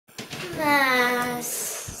Ah,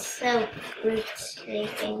 so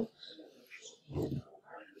breathtaking.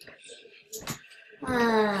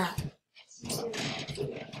 Ah,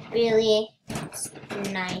 really? It's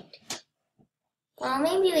night. Well,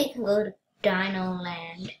 maybe we can go to Dino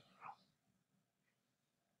Land.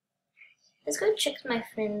 Let's go check my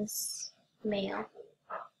friend's mail.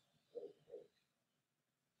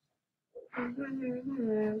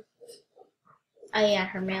 Oh yeah,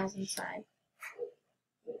 her mail's inside.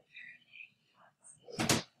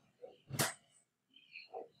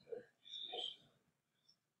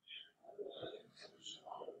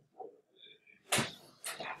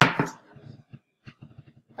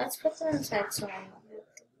 Let's put them inside so I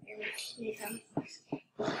don't have to see them.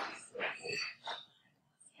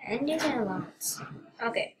 And these are lots.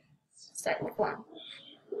 Okay, start with one.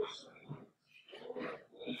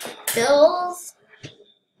 Bills.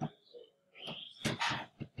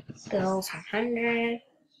 Bills 100.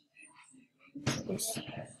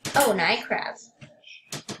 Oh, night crab.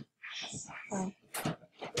 Oh.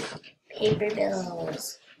 Paper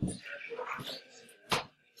bills.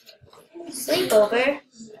 Sleepover.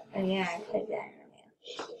 Oh yeah, I put that in there.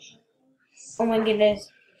 Oh my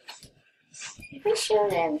goodness. If we show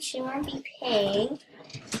them she won't be paying,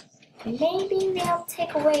 maybe they'll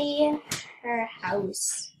take away her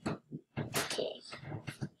house. Okay.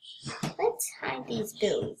 Let's hide these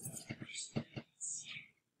bills.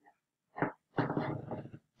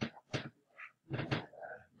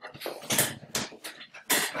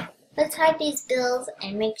 Let's hide these bills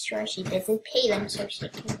and make sure she doesn't pay them so she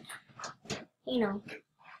can, you know.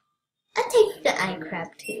 I'll take the eye crab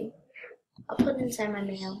too. I'll put it inside my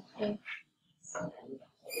mail. Okay.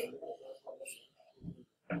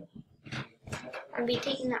 I'll be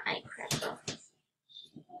taking the eye crab off.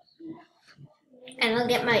 And I'll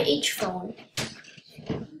get my H phone.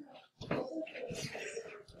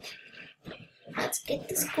 Let's get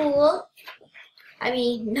to school. I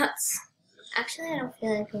mean, nuts. Actually, I don't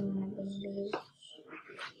feel like I'm gonna leave.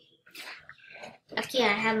 Okay, I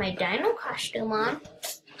have my dino costume on.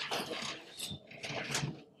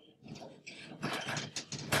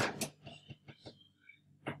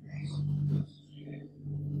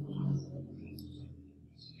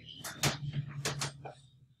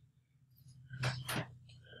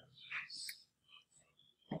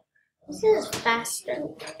 This is faster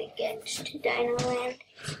to get to Dino Land.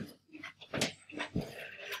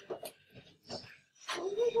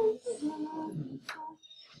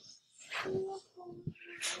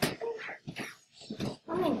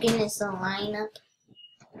 Oh my goodness, the lineup.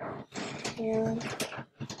 Really?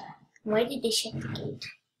 Why did they shut the gate?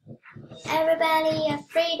 Everybody, you're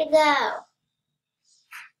free to go.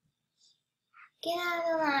 Get out of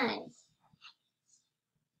the line.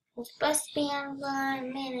 We're supposed to be on the line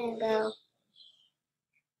a minute ago.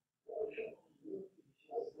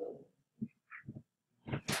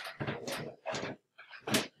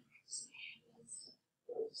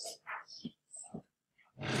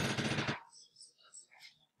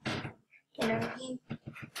 Get over here.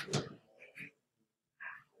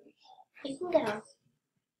 You can go.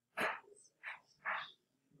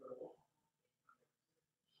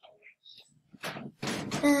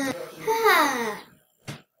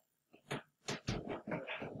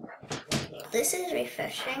 This is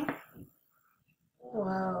refreshing.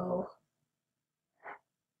 Whoa.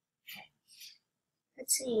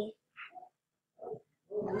 Let's see.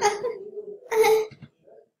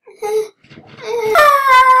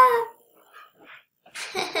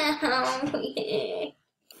 Oh, yeah.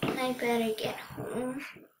 I better get home.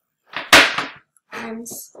 I'm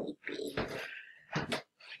sleepy.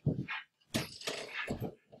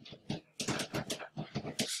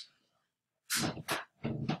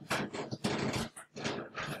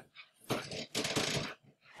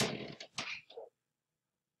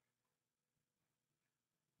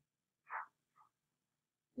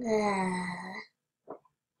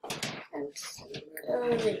 Let's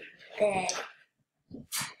go to bed.